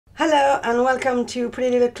Hello and welcome to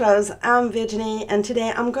Pretty Little Clothes. I'm Virginie and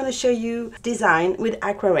today I'm going to show you design with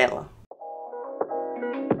Aquarelle.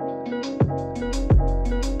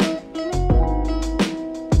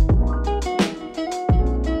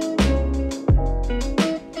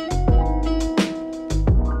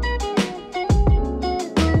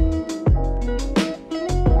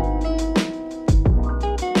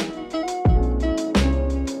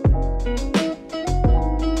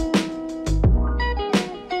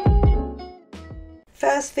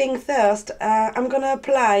 First thing first, I'm gonna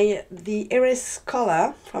apply the iris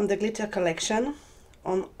color from the glitter collection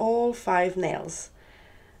on all 5 nails,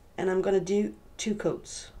 and I'm gonna do 2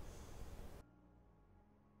 coats.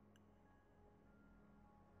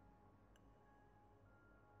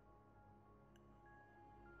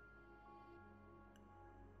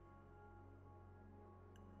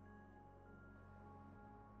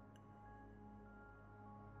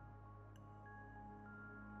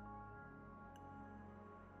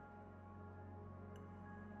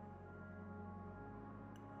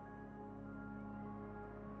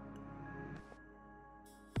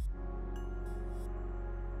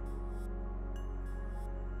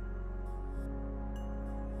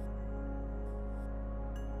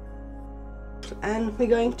 And we're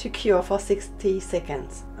going to cure for 60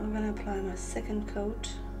 seconds. I'm going to apply my second coat.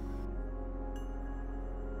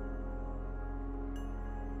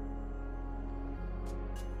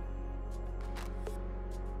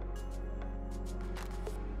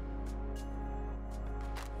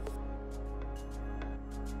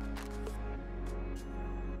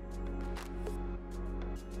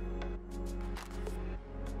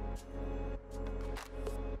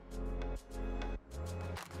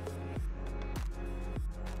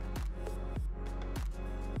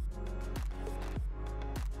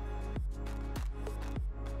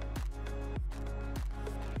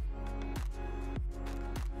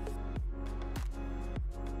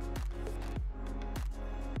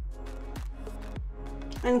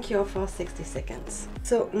 And cure for 60 seconds.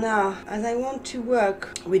 So now, as I want to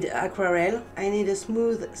work with Aquarelle, I need a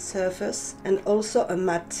smooth surface and also a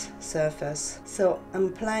matte surface. So I'm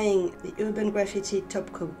applying the Urban Graffiti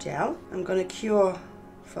Top Coat Gel. I'm gonna cure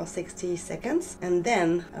for 60 seconds and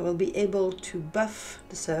then I will be able to buff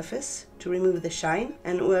the surface to remove the shine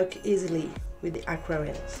and work easily with the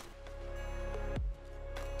Aquarelles.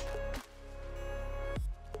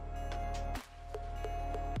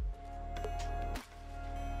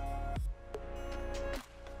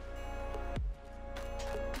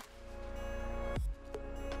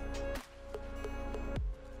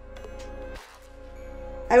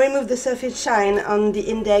 I remove the surface shine on the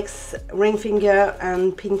index, ring finger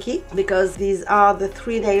and pinky because these are the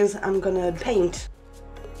 3 nails I'm gonna paint.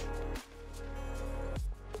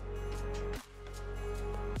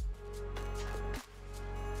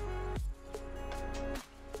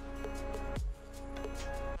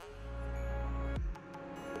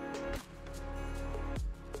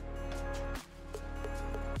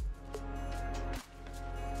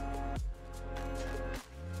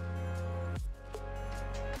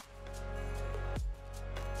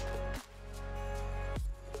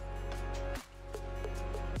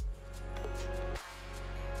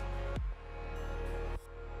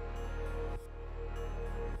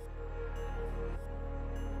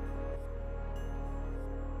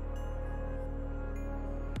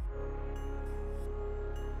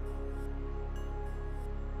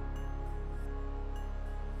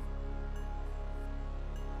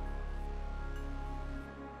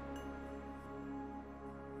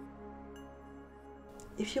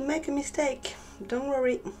 If you make a mistake, don't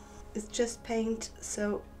worry, it's just paint,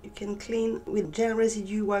 so you can clean with gel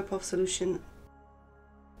residue wipe-off solution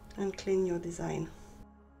and clean your design.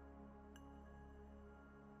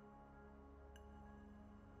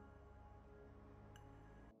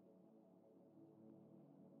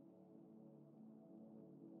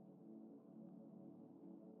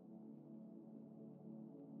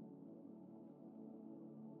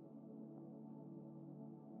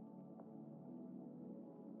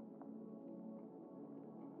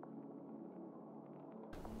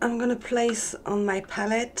 I'm gonna place on my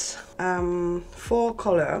palette 4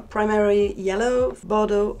 colors: primary yellow,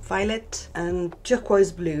 Bordeaux violet and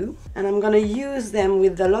turquoise blue, and I'm gonna use them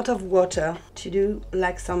with a lot of water to do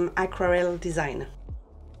like some aquarelle design.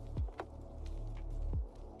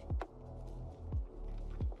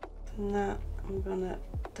 Now I'm gonna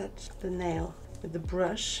touch the nail with the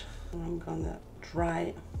brush and I'm gonna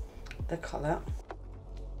dry the color.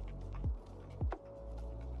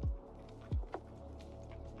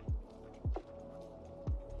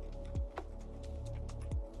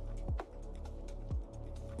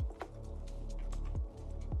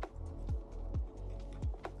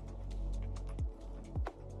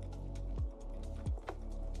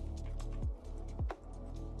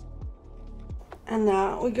 And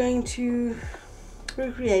now we're going to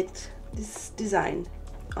recreate this design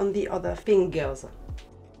on the other pink girls.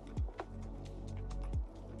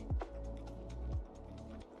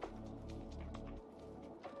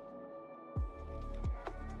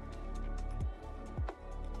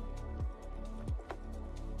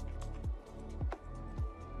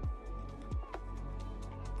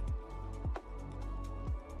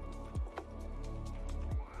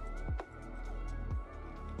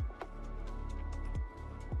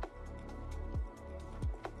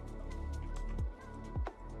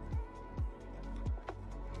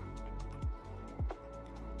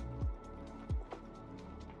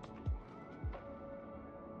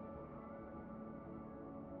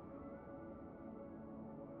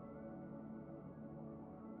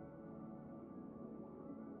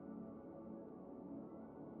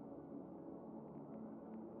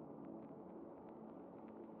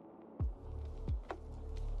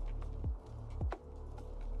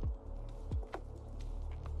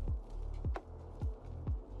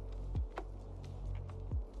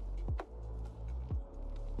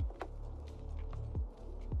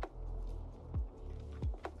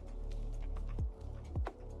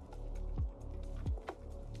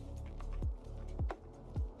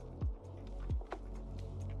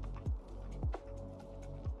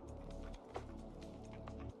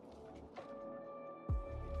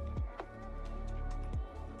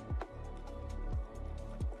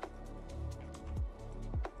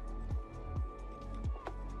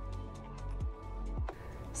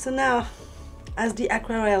 So now, as the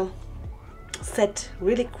aquarelle set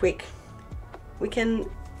really quick, we can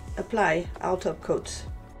apply our top coat.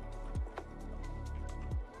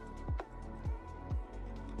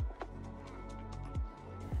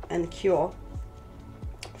 And cure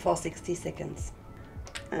for 60 seconds.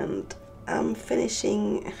 And I'm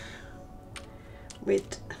finishing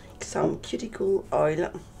with some cuticle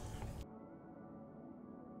oil.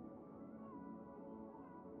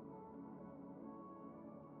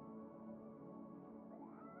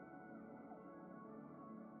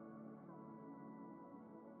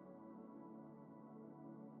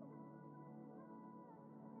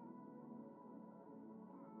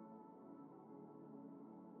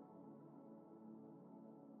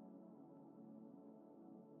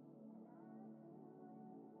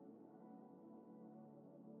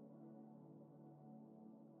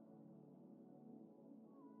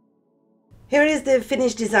 Here is the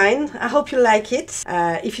finished design. I hope you like it.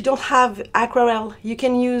 If you don't have aquarelle, you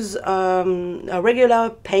can use a regular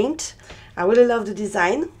paint. I really love the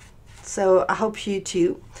design, so I hope you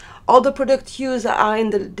too. All the products used are in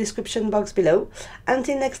the description box below.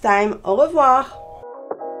 Until next time, au revoir!